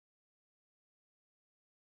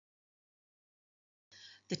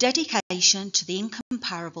The dedication to the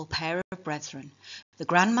incomparable pair of brethren, the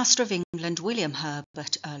Grand Master of England William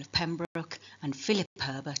Herbert, Earl of Pembroke, and Philip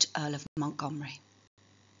Herbert, Earl of Montgomery.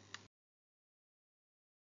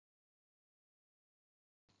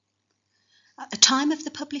 At the time of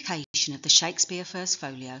the publication of the Shakespeare First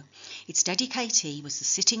Folio, its dedicatee was the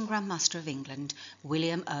sitting Grand Master of England,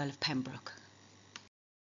 William, Earl of Pembroke.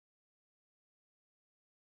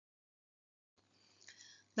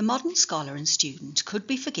 The modern scholar and student could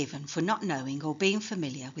be forgiven for not knowing or being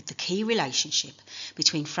familiar with the key relationship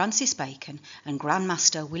between Francis Bacon and Grand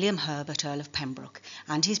Master William Herbert, Earl of Pembroke,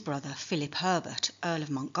 and his brother Philip Herbert, Earl of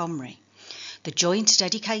Montgomery, the joint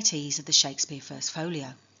dedicatees of the Shakespeare First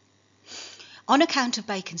Folio. On account of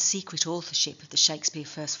Bacon's secret authorship of the Shakespeare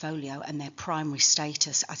First Folio and their primary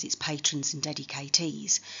status as its patrons and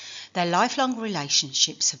dedicatees, their lifelong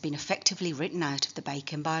relationships have been effectively written out of the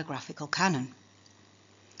Bacon biographical canon.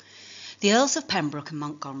 The Earls of Pembroke and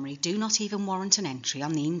Montgomery do not even warrant an entry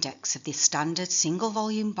on the index of the standard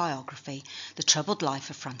single-volume biography, The Troubled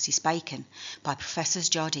Life of Francis Bacon, by Professors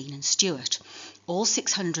Jardine and Stewart, all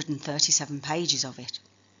 637 pages of it.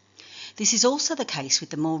 This is also the case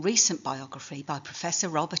with the more recent biography by Professor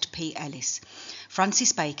Robert P. Ellis,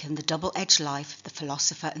 Francis Bacon, The Double-Edged Life of the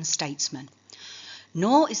Philosopher and Statesman.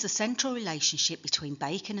 Nor is the central relationship between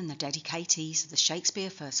Bacon and the dedicatees of the Shakespeare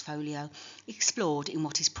First Folio explored in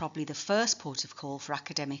what is probably the first port of call for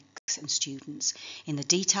academics and students in the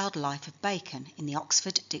detailed life of Bacon in the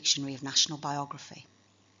Oxford Dictionary of National Biography.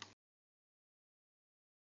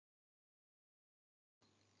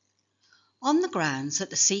 On the grounds that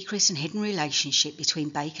the secret and hidden relationship between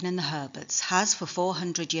Bacon and the Herberts has for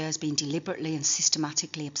 400 years been deliberately and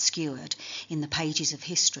systematically obscured in the pages of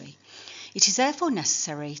history, it is therefore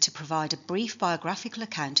necessary to provide a brief biographical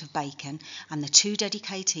account of Bacon and the two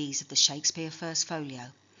dedicatees of the Shakespeare First Folio,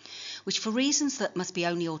 which for reasons that must be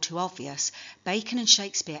only all too obvious, Bacon and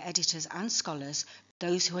Shakespeare editors and scholars,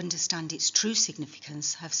 those who understand its true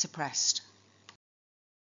significance, have suppressed.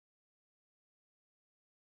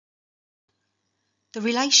 The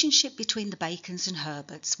relationship between the Bacons and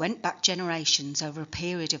Herberts went back generations over a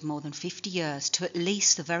period of more than 50 years to at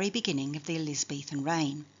least the very beginning of the Elizabethan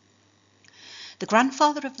reign. The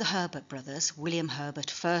grandfather of the Herbert brothers, William Herbert,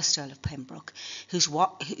 1st Earl of Pembroke,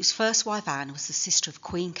 whose first wife Anne was the sister of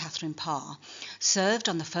Queen Catherine Parr, served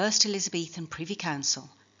on the first Elizabethan Privy Council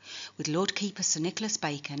with Lord Keeper Sir Nicholas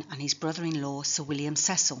Bacon and his brother-in-law Sir William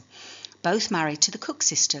Cecil, both married to the Cook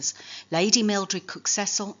sisters, Lady Mildred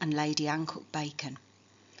Cook-Cecil and Lady Anne Cook-Bacon.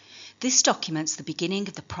 This documents the beginning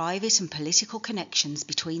of the private and political connections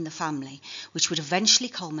between the family, which would eventually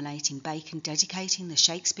culminate in Bacon dedicating the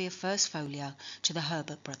Shakespeare First Folio to the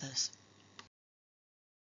Herbert brothers.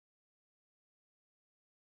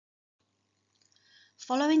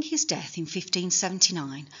 Following his death in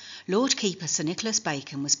 1579, Lord Keeper Sir Nicholas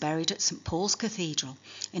Bacon was buried at St Paul's Cathedral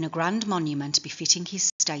in a grand monument befitting his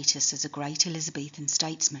status as a great Elizabethan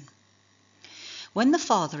statesman. When the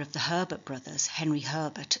father of the Herbert brothers, Henry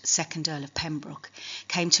Herbert, 2nd Earl of Pembroke,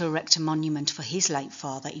 came to erect a monument for his late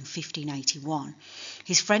father in 1581,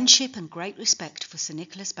 his friendship and great respect for Sir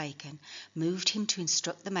Nicholas Bacon moved him to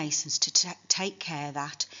instruct the masons to take care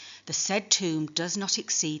that the said tomb does not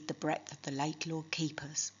exceed the breadth of the late Lord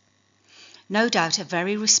Keeper's. No doubt a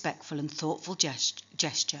very respectful and thoughtful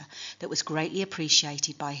gesture that was greatly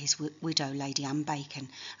appreciated by his widow, Lady Anne Bacon,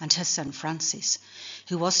 and her son Francis,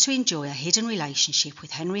 who was to enjoy a hidden relationship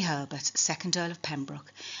with Henry Herbert, 2nd Earl of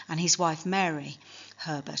Pembroke, and his wife Mary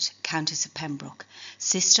Herbert, Countess of Pembroke,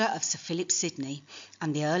 sister of Sir Philip Sidney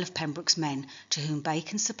and the Earl of Pembroke's men, to whom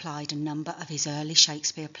Bacon supplied a number of his early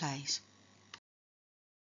Shakespeare plays.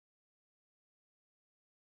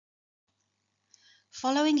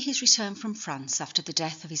 Following his return from France after the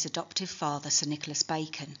death of his adoptive father, Sir Nicholas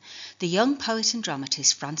Bacon, the young poet and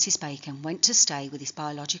dramatist Francis Bacon went to stay with his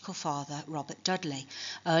biological father, Robert Dudley,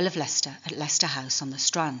 Earl of Leicester, at Leicester House on the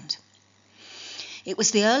Strand. It was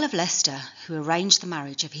the Earl of Leicester who arranged the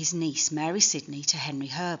marriage of his niece, Mary Sidney, to Henry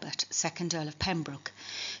Herbert, 2nd Earl of Pembroke,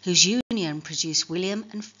 whose union produced William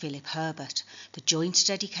and Philip Herbert, the joint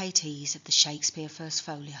dedicatees of the Shakespeare First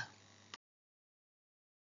Folio.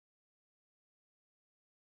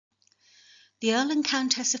 The Earl and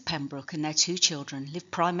Countess of Pembroke and their two children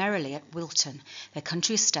lived primarily at Wilton, their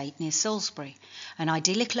country estate near Salisbury, an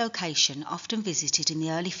idyllic location often visited in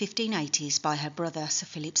the early 1580s by her brother Sir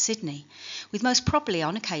Philip Sidney, with most probably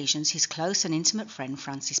on occasions his close and intimate friend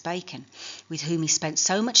Francis Bacon, with whom he spent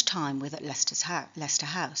so much time at Leicester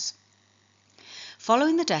House.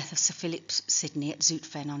 Following the death of Sir Philip Sidney at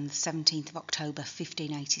Zutphen on the 17th of October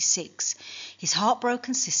 1586, his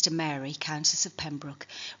heartbroken sister Mary, Countess of Pembroke,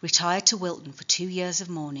 retired to Wilton for 2 years of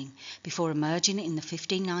mourning before emerging in the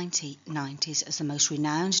 1590s as the most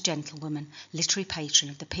renowned gentlewoman literary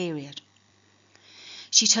patron of the period.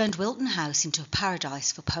 She turned Wilton House into a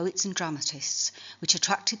paradise for poets and dramatists, which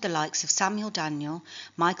attracted the likes of Samuel Daniel,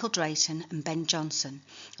 Michael Drayton and Ben Jonson,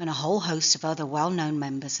 and a whole host of other well-known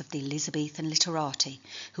members of the Elizabethan literati,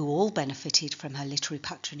 who all benefited from her literary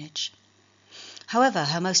patronage. However,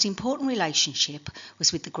 her most important relationship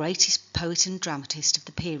was with the greatest poet and dramatist of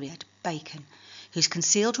the period, Bacon, whose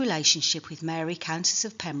concealed relationship with Mary, Countess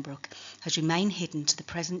of Pembroke, has remained hidden to the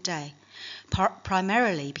present day,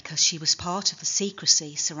 primarily because she was part of the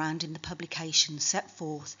secrecy surrounding the publications set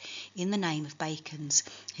forth in the name of Bacon's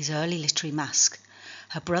his early literary masque,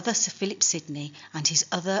 her brother Sir Philip Sidney, and his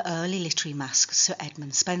other early literary masque, Sir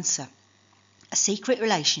Edmund Spenser, a secret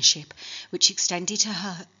relationship which extended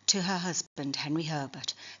to her husband Henry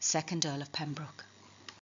Herbert, 2nd Earl of Pembroke.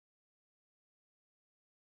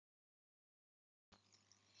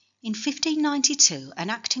 In 1592,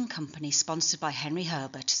 an acting company sponsored by Henry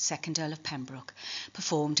Herbert, 2nd Earl of Pembroke,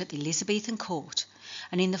 performed at the Elizabethan court,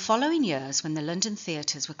 and in the following years, when the London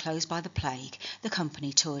theatres were closed by the plague, the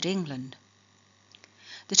company toured England.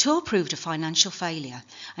 The tour proved a financial failure,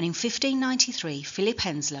 and in 1593 Philip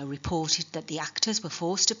Henslowe reported that the actors were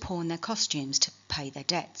forced to pawn their costumes to pay their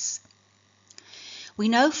debts. We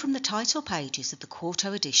know from the title pages of the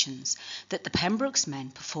quarto editions that the Pembroke's men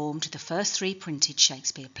performed the first 3 printed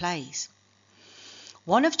Shakespeare plays.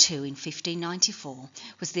 One of 2 in 1594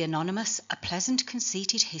 was the anonymous A Pleasant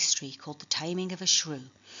Conceited History called The Taming of a Shrew,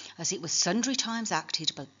 as it was sundry times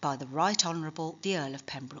acted by the Right Honourable the Earl of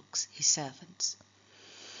Pembroke, his servants.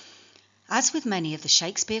 As with many of the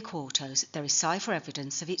Shakespeare quartos, there is cipher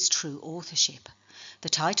evidence of its true authorship. The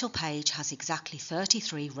title page has exactly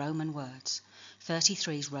 33 Roman words.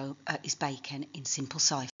 33 is Bacon in simple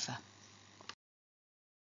cipher.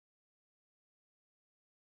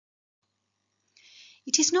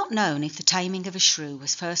 It is not known if The Taming of a Shrew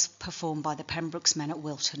was first performed by the Pembroke's men at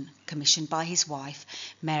Wilton, commissioned by his wife,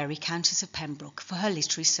 Mary, Countess of Pembroke, for her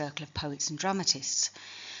literary circle of poets and dramatists.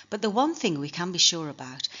 But the one thing we can be sure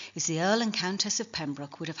about is the Earl and Countess of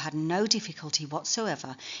Pembroke would have had no difficulty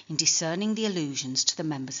whatsoever in discerning the allusions to the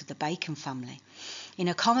members of the Bacon family, in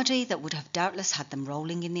a comedy that would have doubtless had them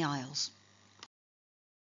rolling in the aisles.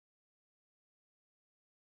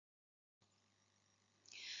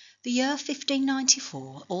 The year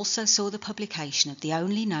 1594 also saw the publication of the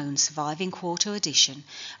only known surviving quarto edition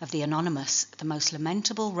of the anonymous, the most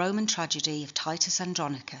lamentable Roman tragedy of Titus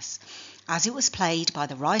Andronicus, as it was played by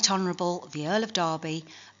the Right Honourable the Earl of Derby,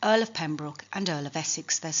 Earl of Pembroke and Earl of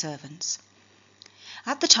Essex, their servants.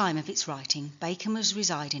 At the time of its writing, Bacon was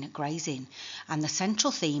residing at Gray's Inn, and the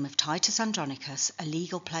central theme of Titus Andronicus, a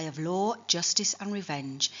legal play of law, justice and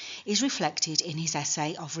revenge, is reflected in his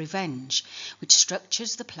essay of Revenge, which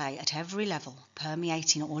structures the play at every level,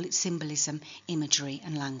 permeating all its symbolism, imagery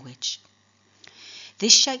and language.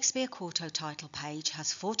 This Shakespeare quarto title page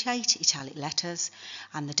has 48 italic letters,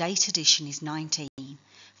 and the date edition is 19.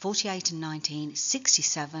 48 and 19 is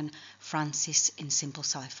 67, Francis in simple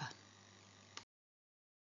cipher.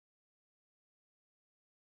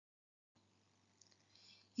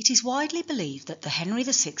 It is widely believed that the Henry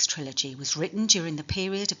VI trilogy was written during the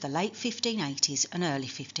period of the late 1580s and early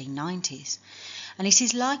 1590s, and it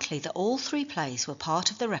is likely that all 3 plays were part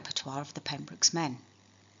of the repertoire of the Pembroke's men.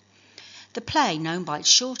 The play, known by its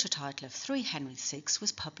shorter title of 3 Henry VI,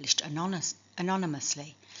 was published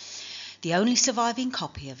anonymously. The only surviving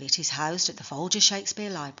copy of it is housed at the Folger Shakespeare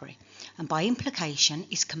Library, and by implication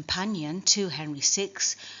its companion, 2 Henry VI,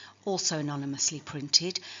 also anonymously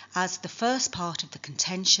printed as the first part of the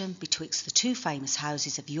contention betwixt the 2 famous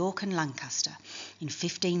houses of York and Lancaster in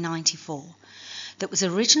 1594, that was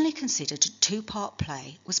originally considered a 2-part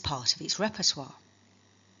play, was part of its repertoire.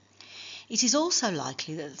 It is also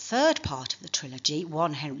likely that the 3rd part of the trilogy,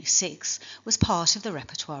 1 Henry VI, was part of the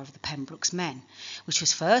repertoire of the Pembroke's men, which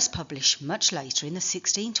was first published much later in the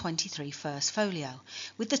 1623 First Folio,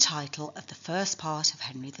 with the title of the first part of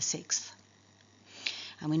Henry VI.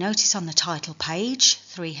 And we notice on the title page,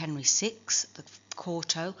 3 Henry VI, the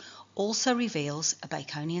quarto, also reveals a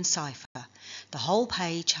Baconian cipher. The whole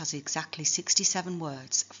page has exactly 67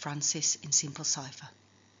 words, Francis in simple cipher.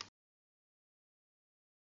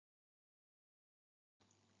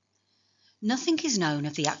 Nothing is known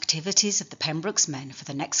of the activities of the Pembroke's men for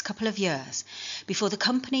the next couple of years before the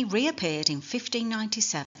company reappeared in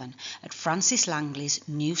 1597 at Francis Langley's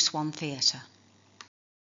New Swan Theatre.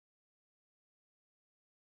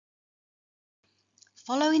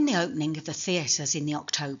 Following the opening of the theatres in the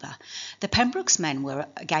October, the Pembrokes men were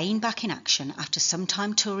again back in action after some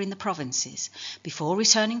time touring the provinces, before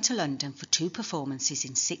returning to London for 2 performances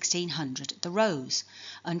in 1600 at the Rose,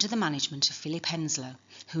 under the management of Philip Henslowe,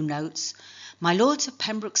 who notes, "My lords of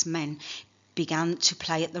Pembroke's men began to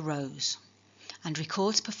play at the Rose," and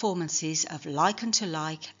records performances of Like unto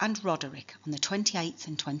Like and Roderick on the 28th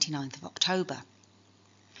and 29th of October.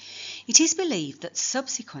 It is believed that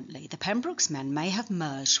subsequently the Pembroke's men may have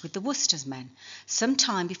merged with the Worcester's men some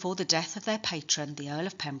time before the death of their patron, the Earl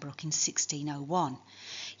of Pembroke, in 1601.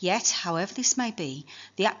 Yet, however this may be,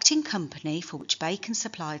 the acting company for which Bacon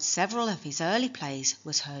supplied several of his early plays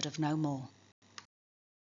was heard of no more.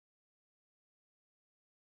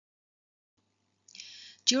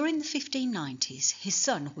 During the 1590s, his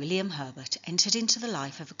son William Herbert entered into the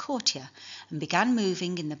life of a courtier and began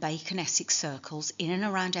moving in the Bacon-Essex circles in and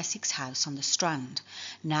around Essex House on the Strand,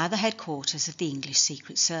 now the headquarters of the English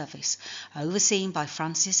Secret Service, overseen by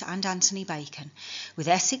Francis and Anthony Bacon, with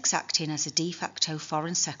Essex acting as a de facto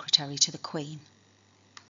Foreign Secretary to the Queen.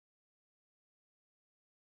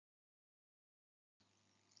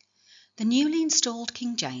 The newly installed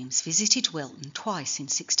King James visited Wilton twice in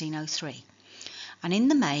 1603. And in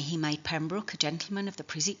the May he made Pembroke a gentleman of the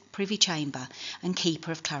Privy Chamber and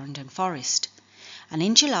keeper of Clarendon Forest, and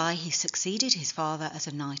in July he succeeded his father as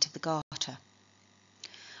a Knight of the Garter.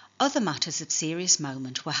 Other matters of serious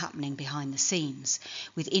moment were happening behind the scenes,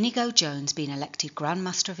 with Inigo Jones being elected Grand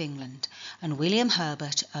Master of England, and William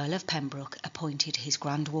Herbert, Earl of Pembroke, appointed his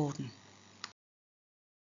Grand Warden.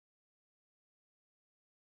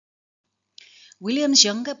 William's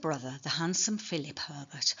younger brother, the handsome Philip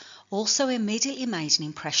Herbert, also immediately made an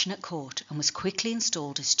impression at court and was quickly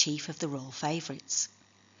installed as chief of the royal favourites.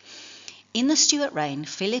 In the Stuart reign,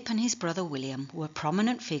 Philip and his brother William were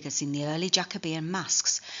prominent figures in the early Jacobean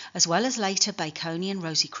masques, as well as later Baconian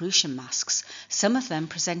Rosicrucian masques, some of them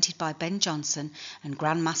presented by Ben Jonson and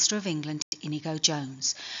Grand Master of England Inigo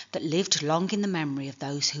Jones, that lived long in the memory of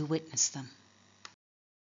those who witnessed them.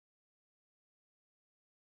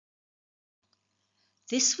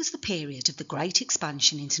 This was the period of the great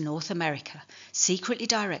expansion into North America, secretly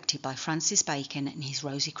directed by Francis Bacon and his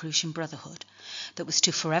Rosicrucian Brotherhood, that was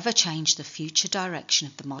to forever change the future direction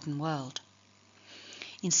of the modern world.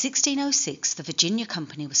 In 1606, the Virginia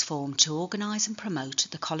Company was formed to organise and promote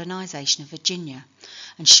the colonisation of Virginia,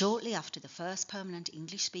 and shortly after the first permanent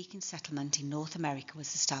English-speaking settlement in North America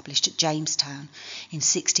was established at Jamestown in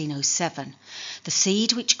 1607, the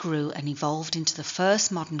seed which grew and evolved into the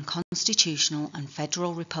first modern constitutional and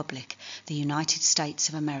federal republic, the United States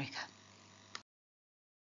of America.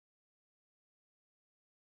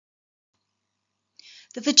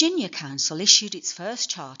 The Virginia Council issued its first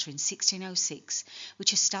charter in 1606,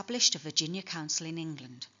 which established a Virginia Council in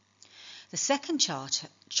England. The second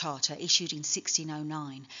charter, issued in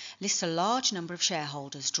 1609, lists a large number of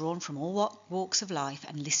shareholders drawn from all walks of life,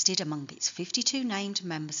 and listed among its 52 named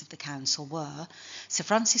members of the council were Sir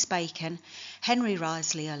Francis Bacon, Henry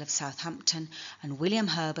Wriothesley, Earl of Southampton, and William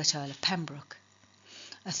Herbert, Earl of Pembroke.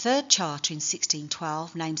 A third charter in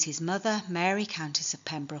 1612 names his mother, Mary, Countess of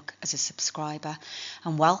Pembroke, as a subscriber,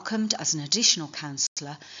 and welcomed as an additional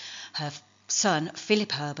councillor her son,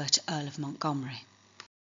 Philip Herbert, Earl of Montgomery.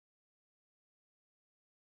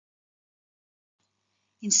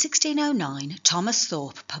 In 1609, Thomas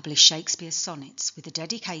Thorpe published Shakespeare's sonnets with a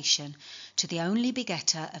dedication to the only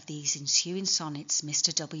begetter of these ensuing sonnets,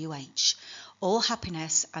 Mr. W.H., all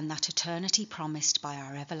happiness and that eternity promised by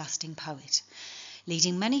our everlasting poet,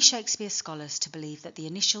 leading many Shakespeare scholars to believe that the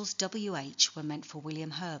initials W.H. were meant for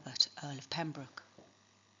William Herbert, Earl of Pembroke.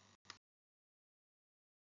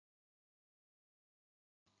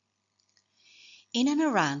 In and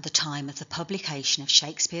around the time of the publication of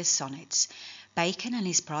Shakespeare's sonnets, Bacon and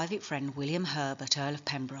his private friend William Herbert, Earl of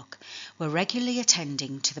Pembroke, were regularly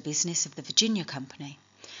attending to the business of the Virginia Company,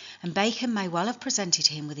 and Bacon may well have presented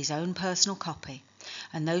him with his own personal copy,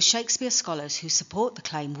 and those Shakespeare scholars who support the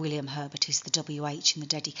claim William Herbert is the W.H. in the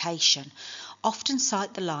dedication often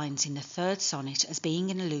cite the lines in the third sonnet as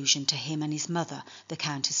being an allusion to him and his mother, the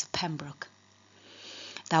Countess of Pembroke.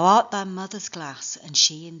 Thou art thy mother's glass, and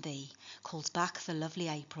she in thee calls back the lovely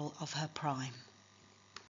April of her prime.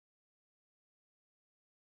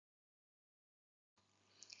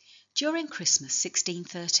 During Christmas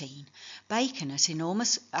 1613, Bacon, at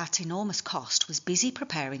enormous cost, was busy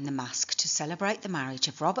preparing the masque to celebrate the marriage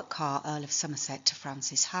of Robert Carr, Earl of Somerset, to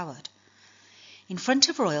Frances Howard. In front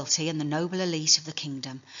of royalty and the noble elite of the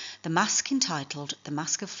kingdom, the masque entitled The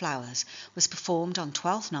Masque of Flowers was performed on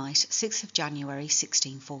Twelfth Night, 6th of January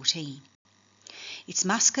 1614. Its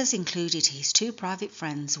maskers included his two private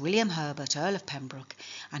friends, William Herbert, Earl of Pembroke,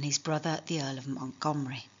 and his brother, the Earl of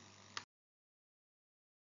Montgomery.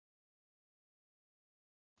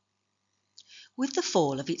 With the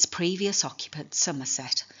fall of its previous occupant,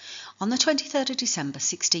 Somerset, on the 23rd of December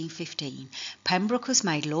 1615, Pembroke was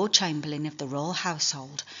made Lord Chamberlain of the royal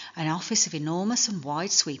household, an office of enormous and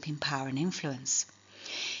wide-sweeping power and influence.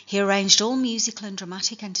 He arranged all musical and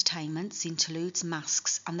dramatic entertainments, interludes,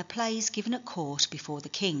 masques, and the plays given at court before the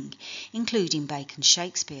king, including Bacon's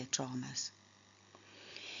Shakespeare dramas.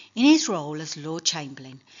 In his role as Lord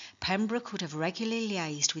Chamberlain, Pembroke would have regularly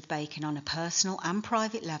liaised with Bacon on a personal and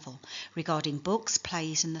private level regarding books,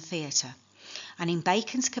 plays and the theatre, and in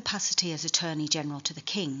Bacon's capacity as Attorney General to the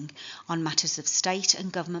King on matters of state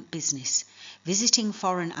and government business, visiting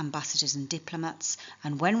foreign ambassadors and diplomats,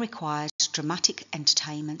 and when required, dramatic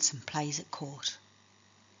entertainments and plays at court.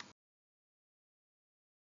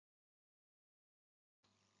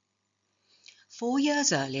 Four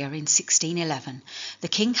years earlier, in 1611, the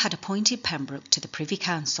King had appointed Pembroke to the Privy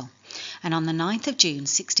Council, and on the 9th of June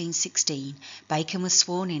 1616, Bacon was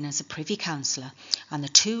sworn in as a Privy Councillor, and the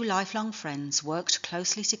two lifelong friends worked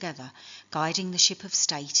closely together, guiding the ship of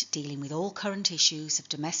state, dealing with all current issues of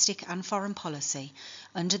domestic and foreign policy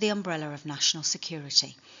under the umbrella of national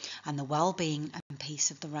security and the well-being and peace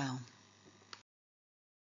of the realm.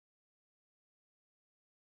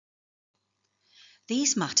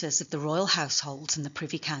 These matters of the royal households and the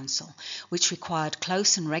Privy Council, which required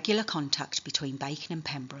close and regular contact between Bacon and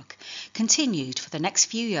Pembroke, continued for the next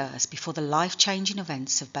few years before the life-changing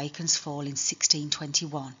events of Bacon's fall in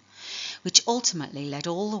 1621, which ultimately led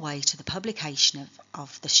all the way to the publication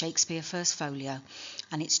of the Shakespeare First Folio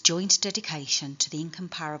and its joint dedication to the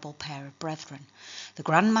incomparable pair of brethren, the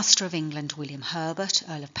Grand Master of England William Herbert,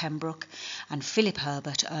 Earl of Pembroke, and Philip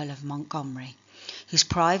Herbert, Earl of Montgomery, whose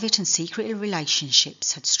private and secret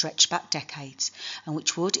relationships had stretched back decades and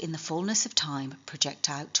which would, in the fullness of time, project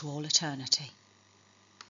out to all eternity.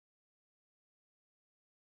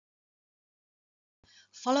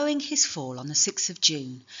 Following his fall on the 6th of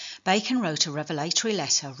June, Bacon wrote a revelatory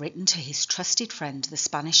letter written to his trusted friend, the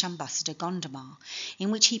Spanish ambassador Gondomar,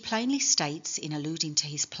 in which he plainly states, in alluding to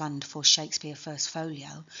his planned for Shakespeare First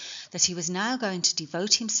Folio, that he was now going to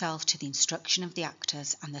devote himself to the instruction of the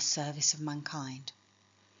actors and the service of mankind.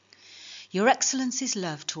 Your Excellency's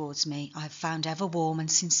love towards me I have found ever warm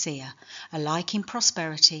and sincere, alike in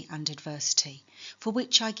prosperity and adversity, for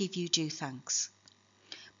which I give you due thanks.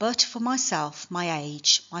 But for myself, my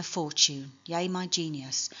age, my fortune, yea, my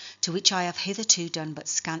genius, to which I have hitherto done but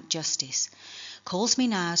scant justice, calls me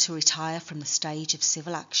now to retire from the stage of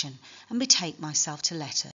civil action and betake myself to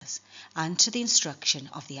letters, and to the instruction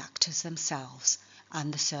of the actors themselves,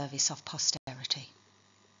 and the service of posterity.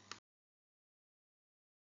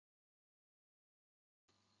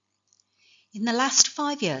 In the last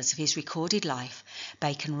 5 years of his recorded life,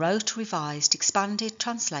 Bacon wrote, revised, expanded,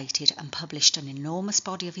 translated, and published an enormous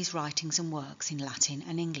body of his writings and works in Latin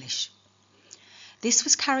and English. This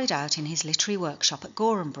was carried out in his literary workshop at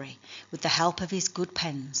Gorhambury, with the help of his good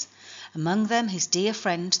pens, among them his dear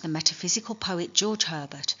friend, the metaphysical poet George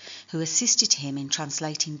Herbert, who assisted him in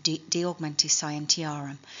translating De Augmentis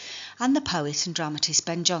Scientiarum, and the poet and dramatist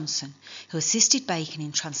Ben Jonson, who assisted Bacon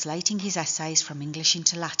in translating his essays from English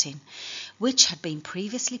into Latin, which had been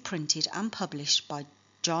previously printed and published by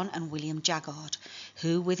John and William Jaggard,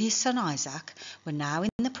 who, with his son Isaac, were now in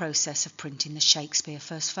the process of printing the Shakespeare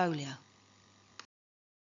First Folio.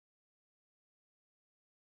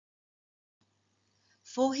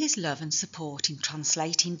 For his love and support in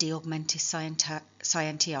translating De Augmentis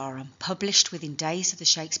Scientiarum, published within days of the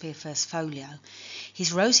Shakespeare First Folio,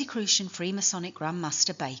 his Rosicrucian-Freemasonic Grand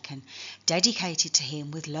Master Bacon dedicated to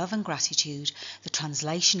him with love and gratitude the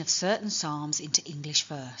translation of certain psalms into English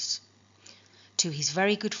verse. To his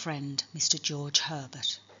very good friend, Mr. George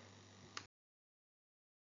Herbert.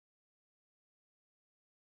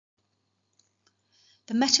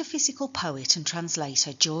 The metaphysical poet and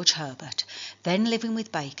translator George Herbert, then living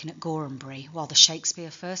with Bacon at Gorhambury while the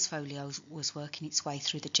Shakespeare First Folio was working its way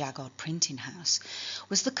through the Jaggard printing house,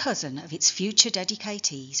 was the cousin of its future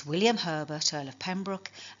dedicatees William Herbert, Earl of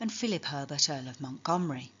Pembroke, and Philip Herbert, Earl of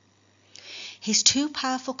Montgomery. His two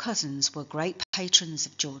powerful cousins were great patrons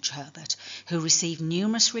of George Herbert, who received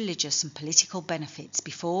numerous religious and political benefits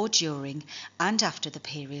before, during, and after the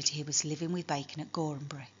period he was living with Bacon at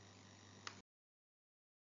Gorhambury.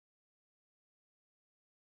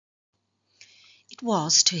 It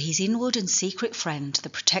was to his inward and secret friend, the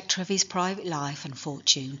protector of his private life and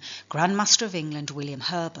fortune, Grand Master of England William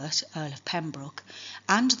Herbert, Earl of Pembroke,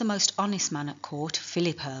 and the most honest man at court,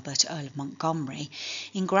 Philip Herbert, Earl of Montgomery,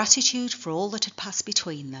 in gratitude for all that had passed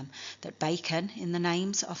between them, that Bacon, in the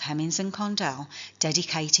names of Heminges and Condell,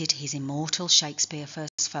 dedicated his immortal Shakespeare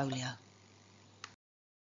First Folio.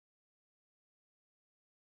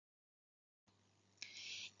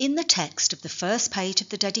 In the text of the first page of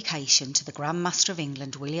the dedication to the Grand Master of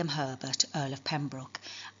England William Herbert, Earl of Pembroke,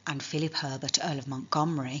 and Philip Herbert, Earl of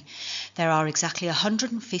Montgomery, there are exactly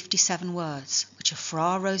 157 words, which are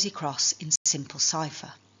Fra Rosicross in simple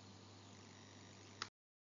cipher.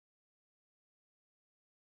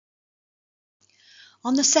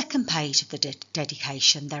 On the second page of the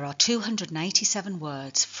dedication, there are 287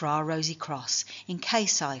 words Fra Rosicross in K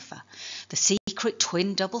cipher, the secret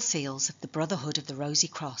twin double seals of the Brotherhood of the Rosy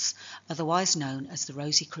Cross, otherwise known as the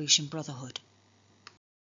Rosicrucian Brotherhood.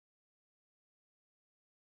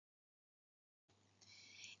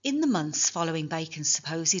 In the months following Bacon's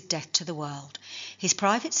supposed death to the world, his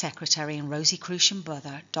private secretary and Rosicrucian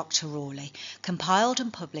brother, Dr. Rawley, compiled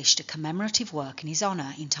and published a commemorative work in his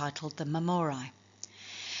honour entitled the Memorae.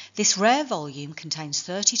 This rare volume contains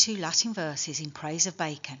 32 Latin verses in praise of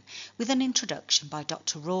Bacon, with an introduction by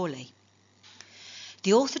Dr. Rawley.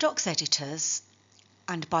 The orthodox editors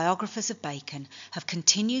and biographers of Bacon have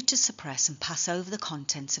continued to suppress and pass over the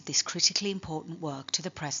contents of this critically important work to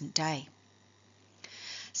the present day.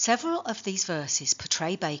 Several of these verses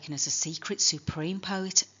portray Bacon as a secret supreme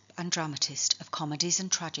poet and dramatist of comedies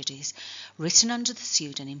and tragedies, written under the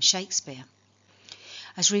pseudonym Shakespeare.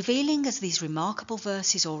 As revealing as these remarkable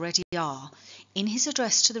verses already are, in his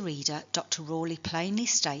address to the reader, Dr. Rawley plainly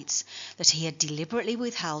states that he had deliberately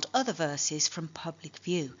withheld other verses from public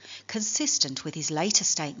view, consistent with his later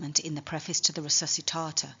statement in the preface to the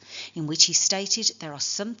Resuscitata, in which he stated there are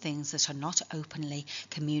some things that are not openly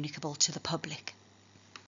communicable to the public.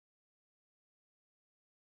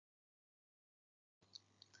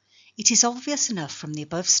 It is obvious enough from the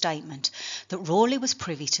above statement that Rawley was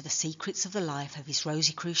privy to the secrets of the life of his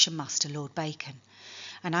Rosicrucian master Lord Bacon,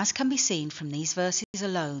 and as can be seen from these verses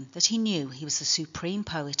alone, that he knew he was the supreme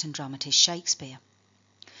poet and dramatist Shakespeare.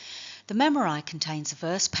 The Memorae contains a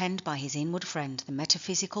verse penned by his inward friend, the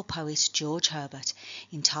metaphysical poet George Herbert,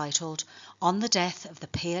 entitled On the Death of the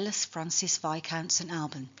Peerless Francis Viscount St.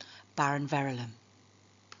 Alban, Baron Verulam.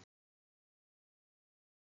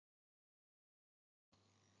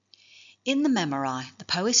 In the Memorae, the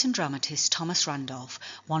poet and dramatist Thomas Randolph,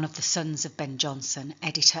 one of the sons of Ben Jonson,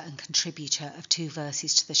 editor and contributor of 2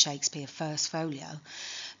 verses to the Shakespeare First Folio,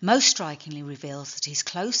 most strikingly reveals that his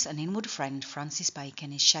close and inward friend Francis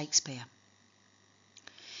Bacon is Shakespeare.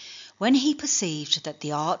 When he perceived that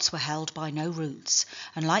the arts were held by no roots,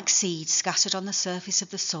 and like seeds scattered on the surface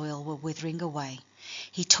of the soil were withering away,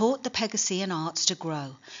 he taught the Pegasean arts to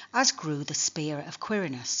grow, as grew the spear of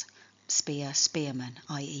Quirinus, spearman,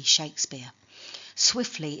 i.e. Shakespeare,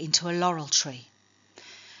 swiftly into a laurel tree.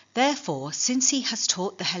 Therefore, since he has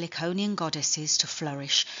taught the Heliconian goddesses to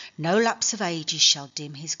flourish, no lapse of ages shall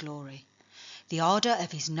dim his glory. The ardour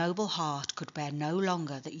of his noble heart could bear no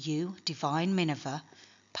longer that you, divine Minerva,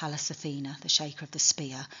 Pallas Athena, the shaker of the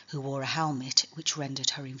spear, who wore a helmet which rendered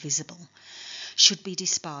her invisible, should be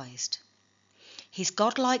despised. His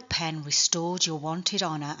godlike pen restored your wonted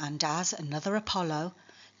honour, and as another Apollo,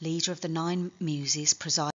 leader of the 9 muses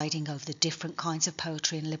presiding over the different kinds of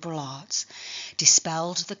poetry and liberal arts,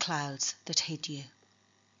 dispelled the clouds that hid you.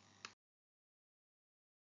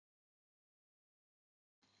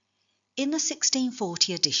 In the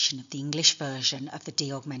 1640 edition of the English version of the De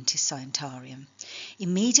Augmentis Scientiarum,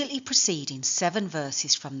 immediately preceding 7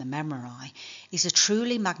 verses from the Memorae, is a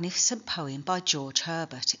truly magnificent poem by George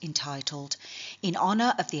Herbert entitled In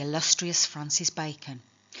Honour of the Illustrious Francis Bacon,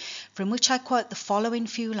 from which I quote the following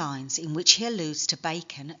few lines in which he alludes to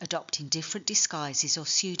Bacon adopting different disguises or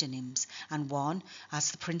pseudonyms, and one, as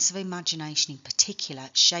the Prince of Imagination in particular,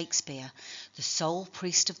 Shakespeare, the sole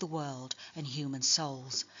priest of the world and human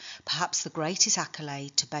souls, perhaps the greatest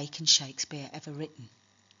accolade to Bacon's Shakespeare ever written.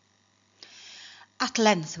 At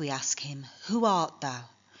length we ask him, Who art thou?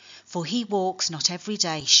 For he walks not every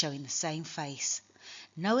day showing the same face.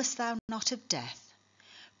 Knowest thou not of death?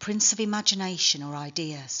 Prince of imagination or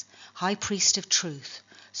ideas, high priest of truth,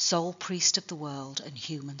 sole priest of the world and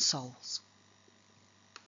human souls.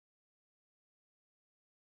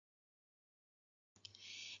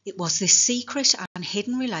 It was this secret and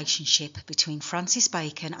hidden relationship between Francis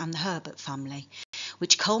Bacon and the Herbert family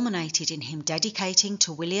which culminated in him dedicating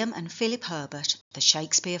to William and Philip Herbert the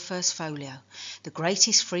Shakespeare First Folio, the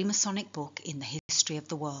greatest Freemasonic book in the history of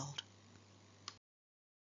the world.